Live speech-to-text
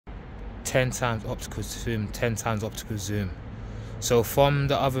10 times optical zoom, 10 times optical zoom. So from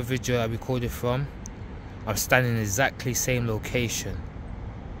the other video I recorded from, I'm standing in exactly same location.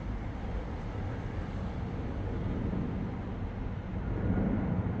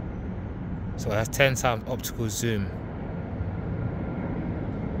 So that's 10 times optical zoom.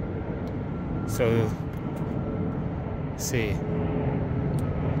 So see,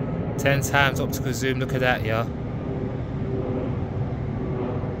 10 times optical zoom, look at that, yeah.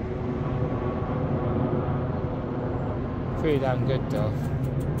 Pretty damn good though.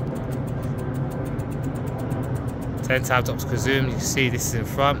 10 times optical zoom, you can see this is in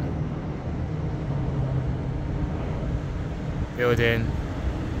front. Building,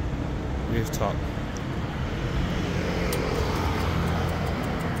 rooftop.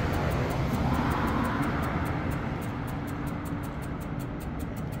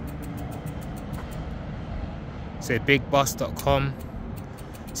 So bigbus.com.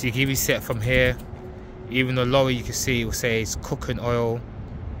 So you can even see it from here. Even the lorry, you can see it will say it's cooking oil.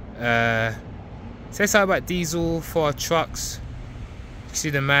 Say something about diesel for trucks. You can see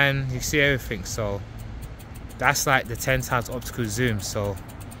the man, you can see everything. So that's like the 10 times optical zoom. So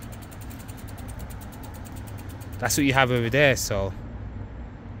that's what you have over there. So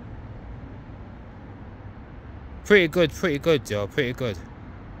pretty good, yo, pretty good.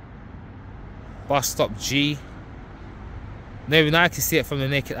 Bus stop G. Now even I can see it from the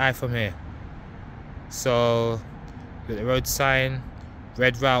naked eye from here. So got the road sign,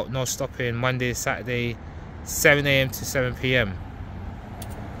 red route, no stopping, Monday to Saturday, 7 AM to 7 PM.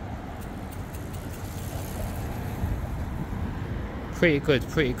 Pretty good, yo.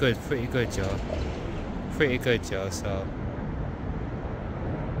 Pretty good, yo. So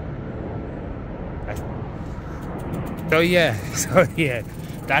yeah,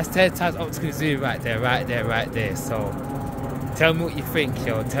 that's 10 times optical zoom right there. So tell me what you think,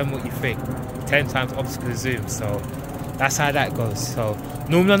 yo. 10 times optical zoom. So that's how that goes. So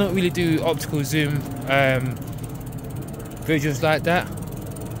normally I don't really do optical zoom videos like that,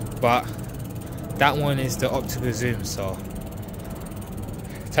 but that one is the optical zoom. So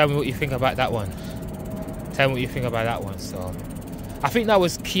tell me what you think about that one. So I think that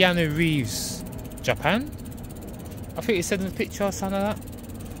was Keanu Reeves, Japan. I think it said in the picture or something like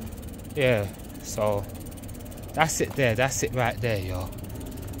that. Yeah, so that's it there, that's it right there, yo.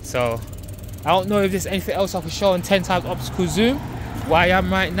 So I don't know if there's anything else I can show on 10 times optical zoom where I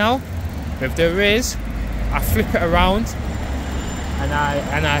am right now. If there is, I flip it around and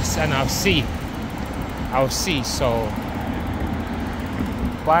I'll see. So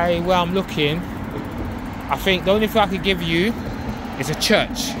by where I'm looking, I think the only thing I could give you is a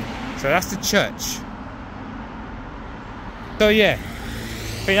church. So that's the church. So yeah,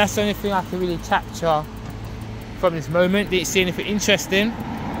 I think that's the only thing I can really capture from this moment. Didn't see anything interesting,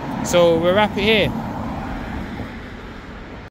 so we'll wrap it here.